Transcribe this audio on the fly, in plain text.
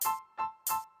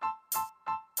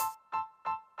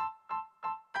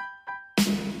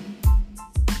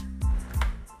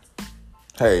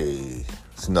Hey,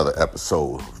 it's another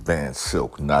episode of Van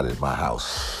Silk, Not in My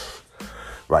House,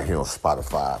 right here on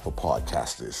Spotify for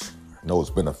podcasters. I know it's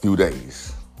been a few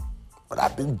days, but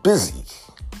I've been busy.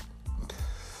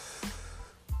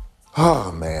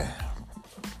 Oh, man.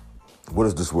 What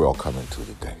is this world coming to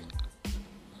today?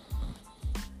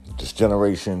 This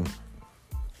generation,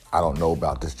 I don't know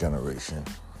about this generation.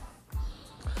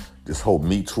 This whole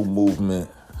Me Too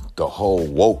movement, the whole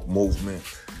woke movement.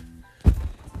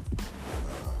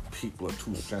 People are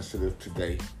too sensitive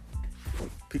today.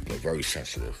 People are very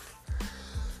sensitive.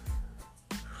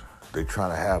 They're trying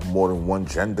to have more than one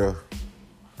gender.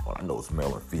 Well, I know it's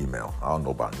male and female. I don't know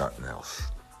about nothing else.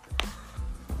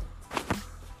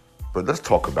 But let's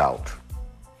talk about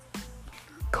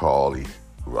Carlee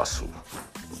Russell.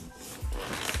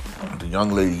 The young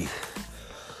lady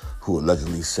who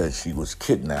allegedly said she was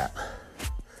kidnapped on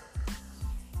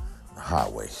the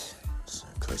highway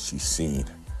because she's seen.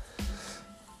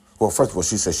 Well, first of all,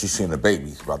 she said she's seen a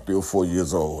baby, about 3 or 4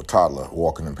 years old, a toddler,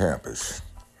 walking in Pampers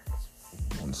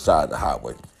on the side of the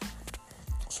highway.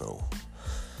 So,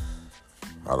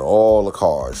 out of all the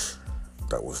cars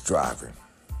that was driving,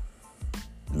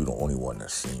 you're the only one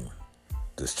that's seen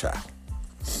this child.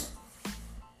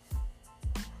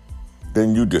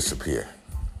 Then you disappear.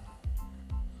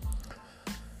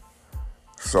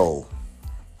 So,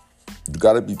 you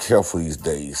got to be careful these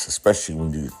days, especially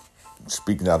when you're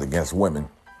speaking out against women.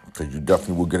 Because you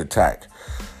definitely will get attacked.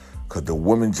 Because the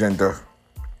women gender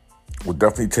will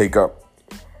definitely take up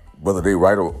whether they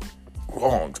right or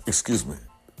wrong.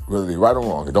 Whether they right or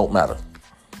wrong, it don't matter.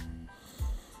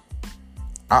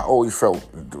 I always felt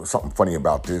there was something funny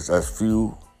about this, as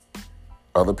few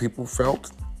other people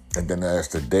felt. And then as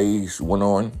the days went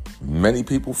on, many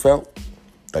people felt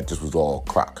that this was all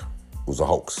crock. It was a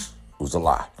hoax. It was a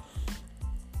lie.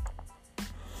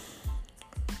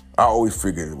 I always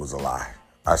figured it was a lie.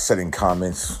 I said in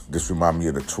comments, this reminded me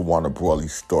of the Tawana Brawley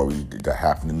story that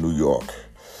happened in New York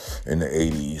in the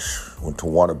 80s when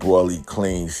Tawana Brawley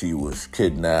claimed she was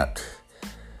kidnapped,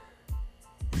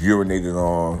 urinated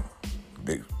on.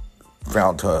 They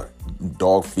found her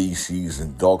dog feces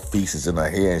in her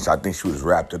hair, and I think she was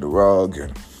wrapped in the rug.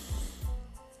 And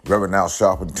Reverend Al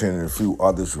Sharpton and a few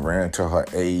others ran to her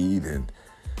aid, and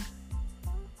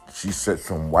she said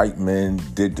some white men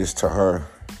did this to her.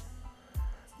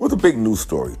 It was a big news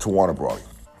story, Tawana Brawley.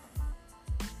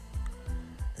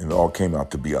 And it all came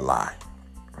out to be a lie.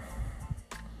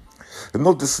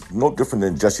 It's no different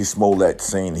than Jesse Smollett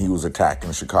saying he was attacked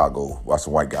in Chicago by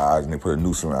some white guys and they put a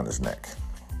noose around his neck.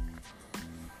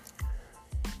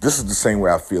 This is the same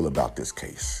way I feel about this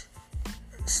case.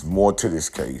 It's more to this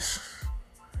case.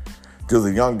 There's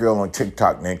a young girl on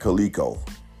TikTok named Kaliko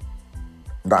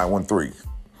 913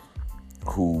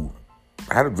 who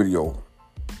had a video.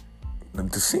 And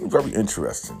it seemed very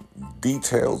interesting.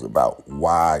 Details about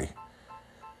why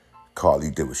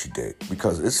Carlee did what she did.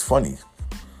 Because it's funny.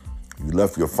 You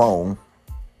left your phone,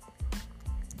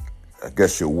 I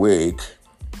guess your wig,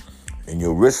 and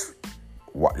your wrist,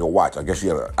 your watch. I guess you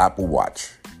had an Apple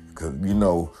Watch. Because,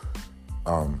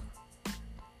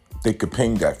 they could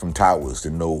ping that from towers to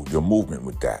know your movement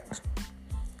with that.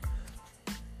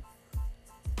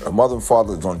 Her mother and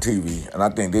father is on TV, and I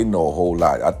think they know a whole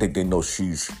lot. I think they know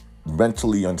she's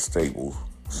mentally unstable,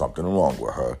 something wrong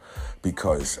with her,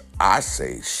 because I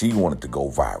say she wanted to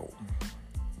go viral.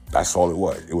 That's all it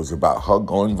was. It was about her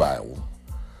going viral,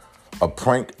 a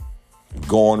prank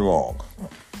going wrong.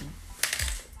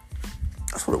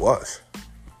 That's what it was.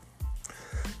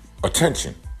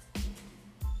 Attention.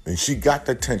 And she got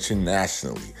the attention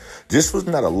nationally. This was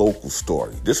not a local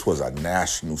story. This was a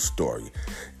national story.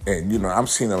 And, I'm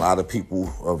seeing a lot of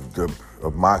people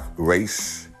of my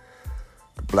race,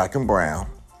 black and brown,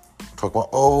 talk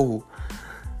about,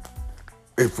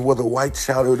 if it was a white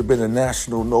child, it would have been a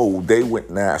national. No, they went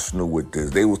national with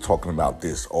this. They was talking about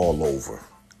this all over,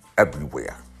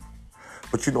 everywhere.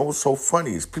 But what's so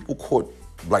funny is people caught,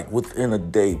 within a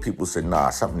day, people said,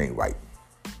 nah, something ain't right.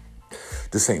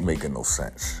 This ain't making no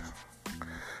sense.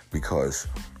 Because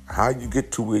how you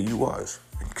get to where you was?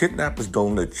 Kidnappers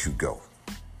don't let you go.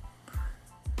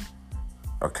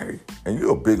 Okay? And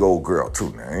you're a big old girl,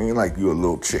 too, now. It ain't like you're a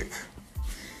little chick.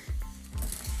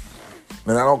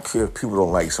 And I don't care if people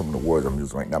don't like some of the words I'm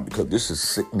using right now, because this is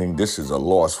sickening. This is a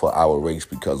loss for our race,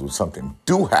 because when something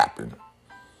do happen,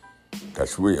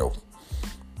 that's real,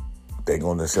 they're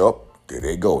going to say, oh, there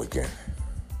they go again.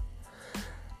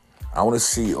 I want to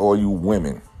see all you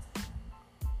women.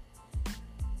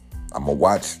 I'm going to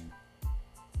watch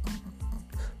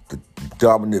the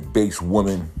dominant base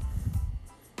women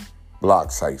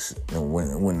blog sites. And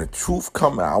when the truth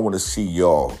come out, I want to see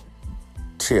y'all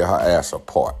tear her ass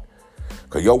apart.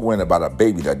 Because y'all worrying about a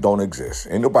baby that don't exist.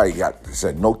 Ain't nobody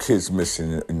said no kids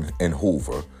missing in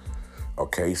Hoover.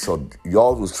 Okay, so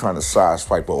y'all was trying to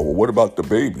sideswipe, well, what about the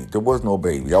baby? There was no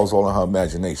baby. That was all in her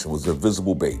imagination. It was a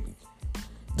visible baby.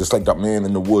 Just like that man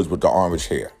in the woods with the orange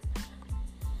hair.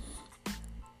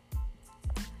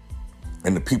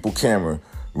 And the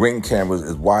ring cameras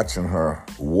is watching her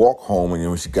walk home, and then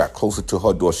when she got closer to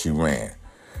her door, she ran.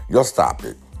 Y'all stop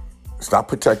it. Stop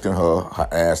protecting her. Her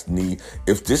ass need,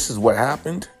 if this is what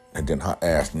happened, and then her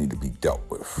ass need to be dealt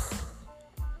with.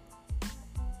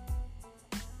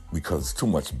 Because too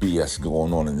much BS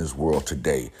going on in this world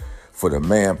today. For the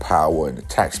manpower and the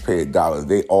taxpayer dollars,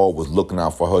 they all was looking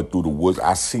out for her through the woods.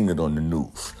 I seen it on the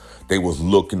news. They was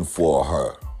looking for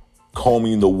her,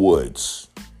 combing the woods,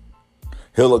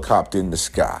 helicopter in the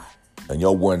sky. And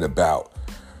y'all worrying about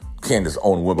Candace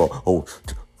Owens, oh,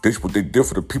 this what they did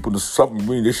for the people in the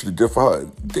submarine, they should have did for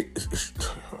her.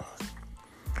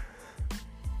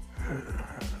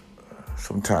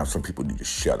 Sometimes some people need to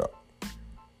shut up.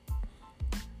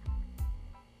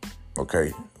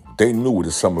 Okay? They knew where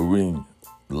the submarine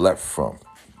left from.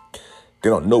 They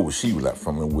don't know where she left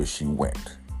from and where she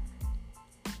went.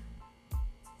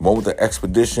 One was an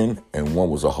expedition and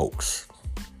one was a hoax.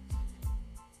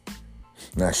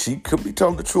 Now, she could be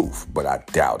telling the truth, but I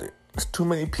doubt it. There's too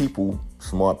many people,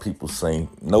 smart people saying,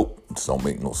 nope, this don't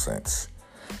make no sense.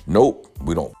 Nope,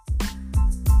 we don't.